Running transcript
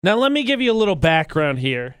Now, let me give you a little background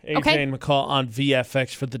here, AJ Okay. and McCall on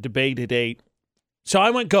VFX for the debate at 8. So I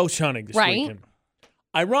went ghost hunting this weekend.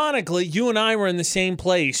 Ironically, you and I were in the same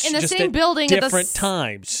place. In the just same at building. different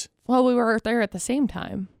times. Well, we were there at the same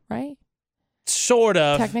time, right? Sort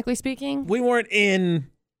of. Technically speaking. We weren't in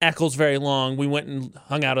Eccles very long. We went and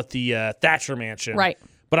hung out at the Thatcher Mansion. Right.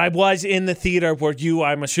 But I was in the theater where you,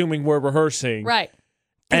 I'm assuming, were rehearsing. Right.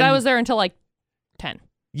 Because I was there until like 10.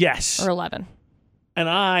 Yes. Or 11. And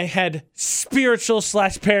I had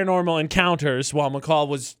spiritual/paranormal encounters while McCall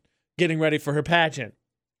was getting ready for her pageant.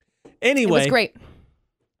 Anyway. It was great.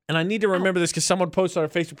 And I need to remember this because someone posted on our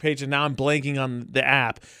Facebook page, and now I'm blanking on the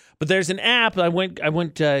app. But there's an app. I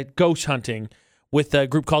went ghost hunting with a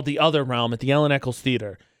group called The Other Realm at the Ellen Eccles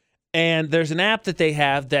Theater. And there's an app that they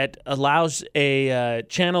have that allows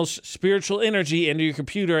channels spiritual energy into your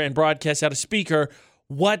computer and broadcasts out a speaker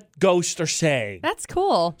what ghosts are saying. That's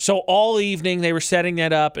cool. So all evening they were setting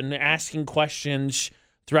that up and asking questions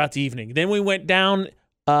throughout the evening. Then we went down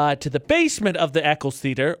to the basement of the Eccles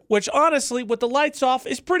Theater, which honestly, with the lights off,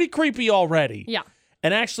 is pretty creepy already. Yeah.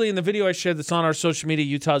 And actually, in the video I shared that's on our social media,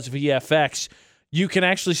 Utah's VFX, you can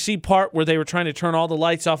actually see part where they were trying to turn all the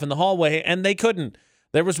lights off in the hallway, and they couldn't.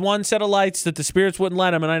 There was one set of lights that the spirits wouldn't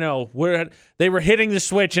let them, and I know they were hitting the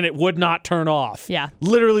switch, and it would not turn off. Yeah.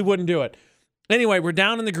 Literally wouldn't do it. Anyway, we're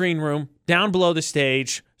down in the green room, down below the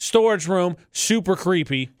stage, storage room, super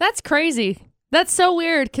creepy. That's crazy. That's so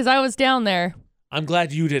weird because I was down there. I'm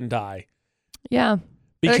glad you didn't die. Yeah.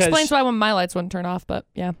 Because It explains why my lights wouldn't turn off, but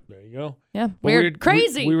yeah. There you go. Yeah. But Weird.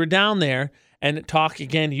 Crazy. We were down there and talk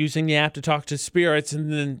again, using the app to talk to spirits,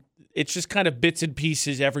 and then it's just kind of bits and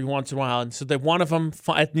pieces every once in a while. And so one of them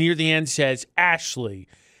near the end says, Ashley.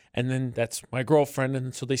 And then that's my girlfriend.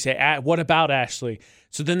 And so they say, what about Ashley?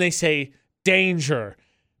 So then they say, danger.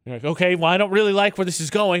 You're like, okay, well, I don't really like where this is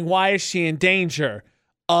going. Why is she in danger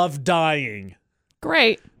of dying?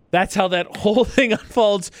 Great. That's how that whole thing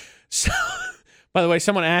unfolds. So, by the way,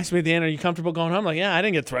 someone asked me at the end, are you comfortable going home? I'm like, yeah, I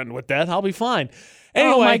didn't get threatened with death. I'll be fine.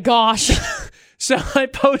 Anyway, oh, my gosh. So I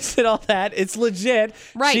posted all that. It's legit.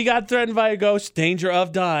 Right. She got threatened by a ghost, danger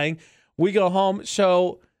of dying. We go home.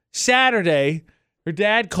 So Saturday, her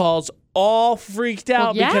dad calls all freaked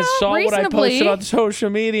out because saw what I posted on social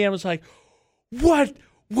media and was like,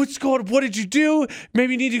 what's going on? What did you do?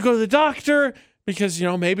 Maybe you need to go to the doctor because,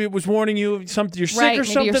 maybe it was warning you something you're sick or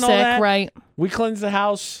something, all that. Right. We cleansed the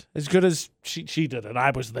house as good as she did it. I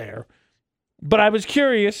was there. But I was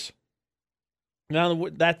curious. Now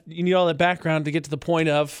that you need all that background to get to the point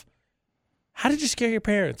of, how did you scare your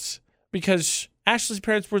parents? Because Ashley's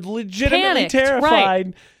parents were legitimately terrified.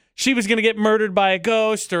 Right. She was going to get murdered by a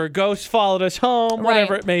ghost, or a ghost followed us home,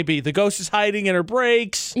 whatever it may be. The ghost is hiding in her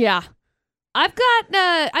brakes. Yeah. I've got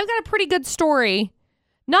a pretty good story.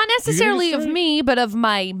 Not necessarily of me, but of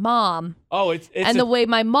my mom. Oh, it's the way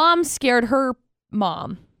my mom scared her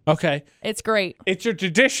mom. Okay. It's great. It's your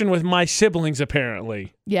tradition with my siblings,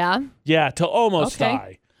 apparently. Yeah? Yeah, to almost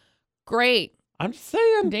die. Great. I'm just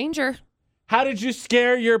saying. Danger. How did you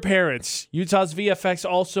scare your parents? Utah's VFX,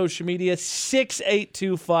 all social media,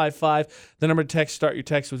 68255. The number to text, start your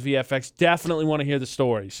text with VFX. Definitely want to hear the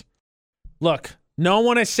stories. Look, no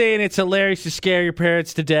one is saying it's hilarious to scare your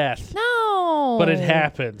parents to death. No. But it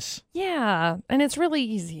happens. Yeah, and it's really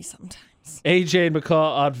easy sometimes. AJ and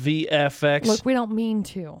McCall on VFX. Look, we don't mean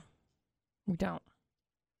to. We don't.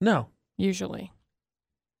 No. Usually.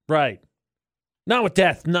 Right. Not with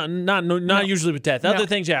death. Not usually with death. Other No.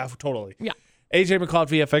 things, yeah, totally. Yeah. AJ McCall at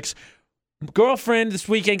VFX. Girlfriend this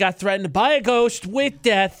weekend got threatened by a ghost with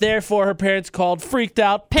death. Therefore, her parents called, freaked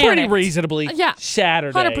out, pretty Panicked. reasonably. Yeah.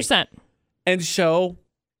 Saturday. 100%. And so,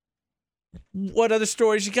 what other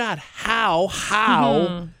stories you got?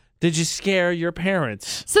 How did you scare your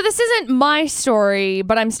parents? So this isn't my story,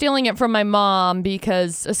 but I'm stealing it from my mom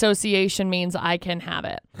because association means I can have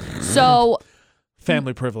it. So...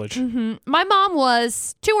 Family privilege. Mm-hmm. My mom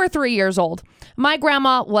was 2 or 3 years old. My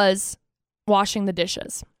grandma was washing the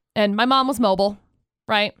dishes. And my mom was mobile,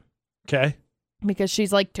 right? Okay. Because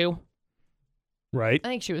she's like 2. Right. I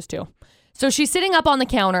think she was 2. So she's sitting up on the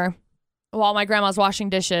counter while my grandma's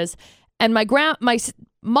washing dishes. And my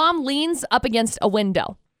mom leans up against a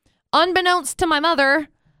window. Unbeknownst to my mother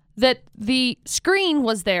that the screen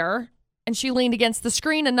was there and she leaned against the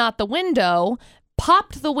screen and not the window,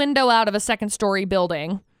 popped the window out of a 2nd-story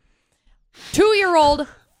building. 2-year-old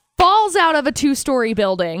falls out of a 2-story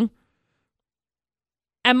building.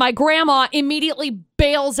 And my grandma immediately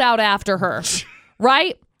bails out after her,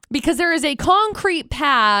 right? Because there is a concrete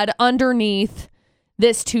pad underneath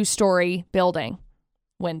this 2-story building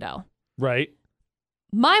window. Right.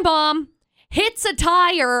 My mom hits a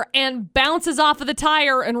tire and bounces off of the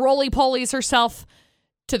tire and roly-polies herself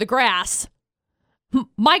to the grass.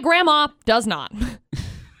 My grandma does not.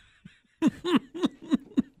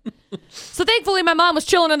 So thankfully, my mom was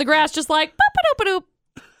chilling in the grass just like, boop-a-doop-a-doop,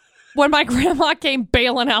 when my grandma came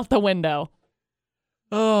bailing out the window.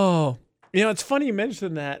 Oh, it's funny you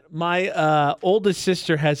mentioned that. My oldest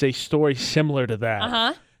sister has a story similar to that.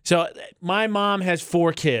 Uh-huh. So my mom has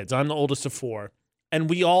 4 kids. I'm the oldest of 4. And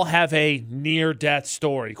we all have a near-death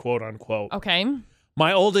story, quote unquote. Okay.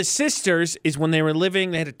 My oldest sister's is when they were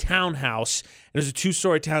living, they had a townhouse. It was a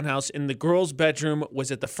 2-story townhouse, and the girls' bedroom was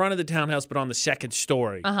at the front of the townhouse, but on the 2nd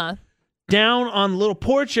story. Uh-huh. Down on the little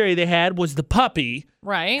porch area they had was the puppy.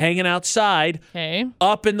 Right. Hanging outside. Okay.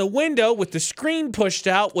 Up in the window with the screen pushed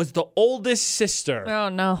out was the oldest sister. Oh,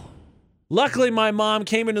 no. Luckily, my mom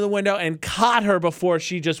came into the window and caught her before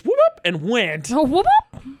she just whoop and went. Oh, whoop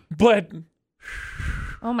up. But...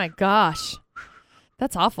 Oh, my gosh.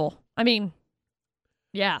 That's awful. I mean,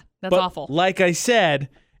 yeah, that's awful. Like I said,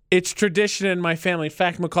 it's tradition in my family. In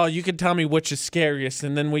fact, McCall, you can tell me which is scariest,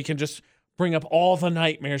 and then we can just bring up all the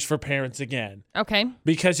nightmares for parents again. Okay.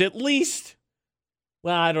 Because at least,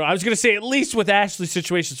 well, I don't know. I was going to say at least with Ashley's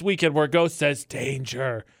situation this weekend where Ghost says,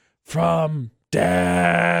 danger from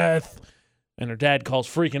death. And her dad calls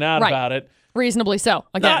freaking out about it. Reasonably so.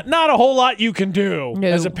 Again. Not a whole lot you can do No.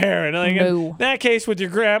 as a parent. Like No. in that case, with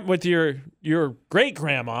your great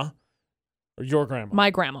grandma, or your grandma, My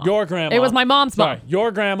grandma. your grandma. It was my mom's mom. Sorry,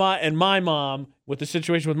 your grandma and my mom. With the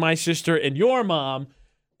situation with my sister and your mom,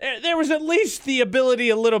 there was at least the ability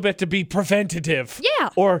a little bit to be preventative. Yeah.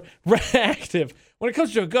 Or reactive. When it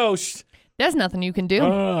comes to a ghost, There's nothing you can do.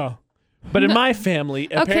 But in my family,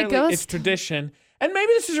 apparently ghost. it's tradition. And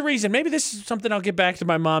maybe this is a reason. Maybe this is something I'll get back to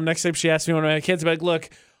my mom next time she asks me when I have kids. Like, look,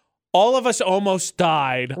 all of us almost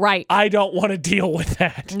died. Right. I don't want to deal with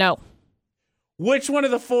that. No. Which one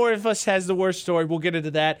of the 4 of us has the worst story? We'll get into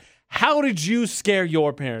that. How did you scare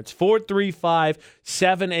your parents?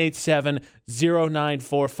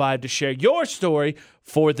 435-787-0945 to share your story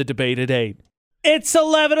for the debate at 8. It's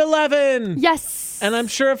 11:11. Yes. And I'm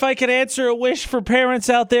sure if I could answer a wish for parents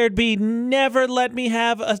out there, it'd be never let me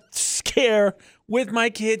have a scare with my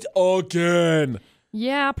kids again.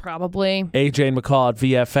 Yeah, probably. AJ and McCall at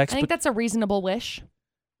VFX. I think that's a reasonable wish.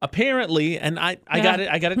 Apparently, and I got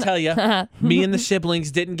to tell you, me and the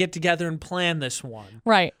siblings didn't get together and plan this one.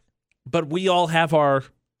 Right. But we all have our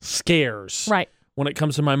scares. Right. When it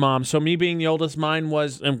comes to my mom. So me being the oldest, mine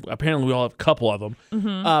was, and apparently we all have a couple of them,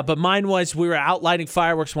 but mine was, we were out lighting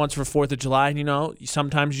fireworks once for 4th of July, and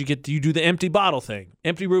sometimes you do the empty bottle thing.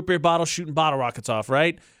 Empty root beer bottle, shooting bottle rockets off,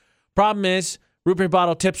 right? Problem is, root beer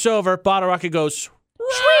bottle tips over, bottle rocket goes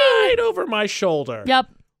right over my shoulder. Yep.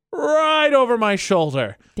 Right over my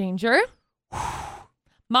shoulder. Danger.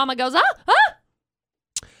 Mama goes, ah!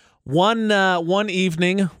 One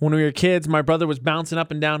evening when we were kids, my brother was bouncing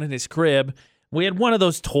up and down in his crib. We had one of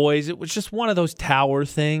those toys. It was just one of those tower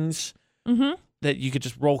things that you could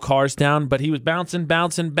just roll cars down. But he was bouncing,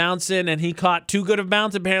 and he caught too good of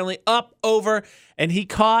bounce, apparently, up, over, and he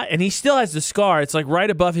still has the scar. It's like right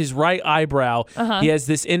above his right eyebrow. He has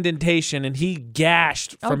this indentation, and he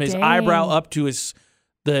gashed from his eyebrow up to his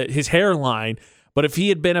hairline. But if he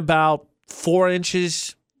had been about 4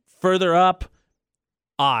 inches further up,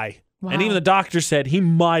 eye. Wow. And even the doctor said he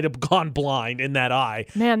might have gone blind in that eye.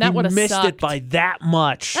 Man, that would have missed sucked. it by that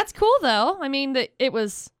much. That's cool, though. I mean, it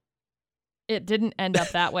didn't end up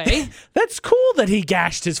that way. That's cool that he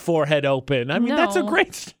gashed his forehead open. I mean, that's a No.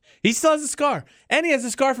 great... He still has a scar. And he has a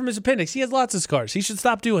scar from his appendix. He has lots of scars. He should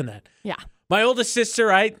stop doing that. Yeah. My oldest sister,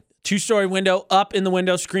 right? 2-story window, up in the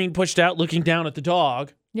window, screen pushed out, looking down at the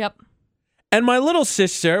dog. Yep. And my little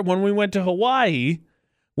sister, when we went to Hawaii...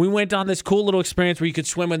 We went on this cool little experience where you could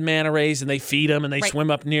swim with manta rays and they feed them and they swim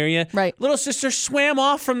up near you. Right. Little sister swam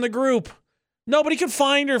off from the group. Nobody could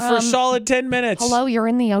find her for a solid 10 minutes. Hello, you're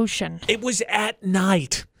in the ocean. It was at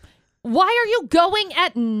night. Why are you going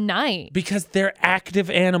at night? Because they're active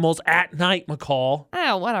animals at night, McCall.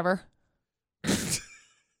 Oh, whatever.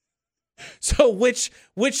 So which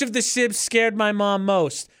of the sibs scared my mom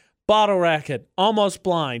most? Bottle racket, almost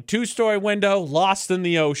blind, 2-story window, lost in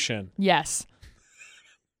the ocean. Yes.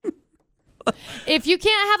 If you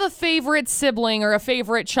can't have a favorite sibling or a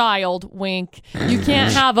favorite child, wink, you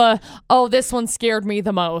can't have this one scared me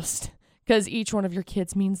the most. Because each one of your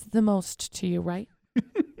kids means the most to you, right?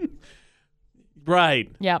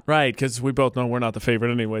 Right. Yeah. Right, because we both know we're not the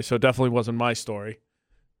favorite anyway, so it definitely wasn't my story.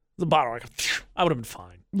 The bottle racket, I would have been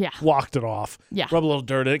fine. Yeah. Walked it off. Yeah. Rub a little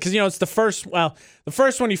dirt in it. Because, it's the first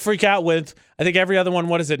one you freak out with. I think every other one,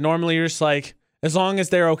 what is it? Normally you're just like, As long as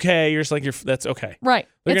they're okay, you're just like, that's okay. Right.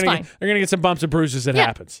 They're It's gonna fine. they're going to get some bumps and bruises. It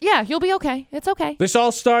happens. Yeah, you'll be okay. It's okay. This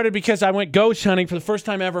all started because I went ghost hunting for the first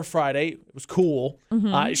time ever Friday. It was cool.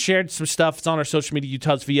 I shared some stuff. It's on our social media,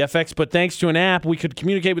 Utah's VFX. But thanks to an app, we could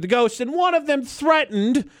communicate with the ghosts. And one of them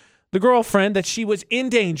threatened the girlfriend that she was in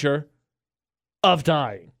danger of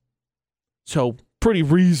dying. So pretty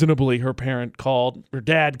reasonably, her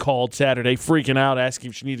dad called Saturday, freaking out,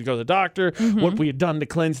 asking if she needed to go to the doctor, what we had done to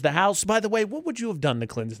cleanse the house. By the way, what would you have done to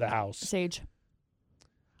cleanse the house? Sage.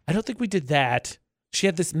 I don't think we did that. She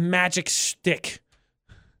had this magic stick.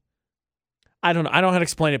 I don't know. I don't know how to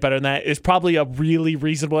explain it better than that. It's probably a really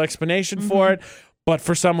reasonable explanation for it. But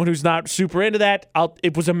for someone who's not super into that,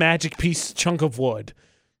 it was a magic chunk of wood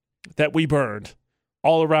that we burned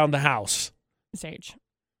all around the house. Sage.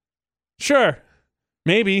 Sure.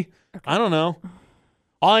 Maybe. Okay. I don't know.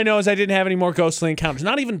 All I know is I didn't have any more ghostly encounters.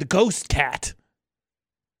 Not even the ghost cat.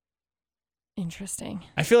 Interesting.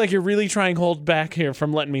 I feel like you're really trying to hold back here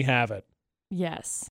from letting me have it. Yes.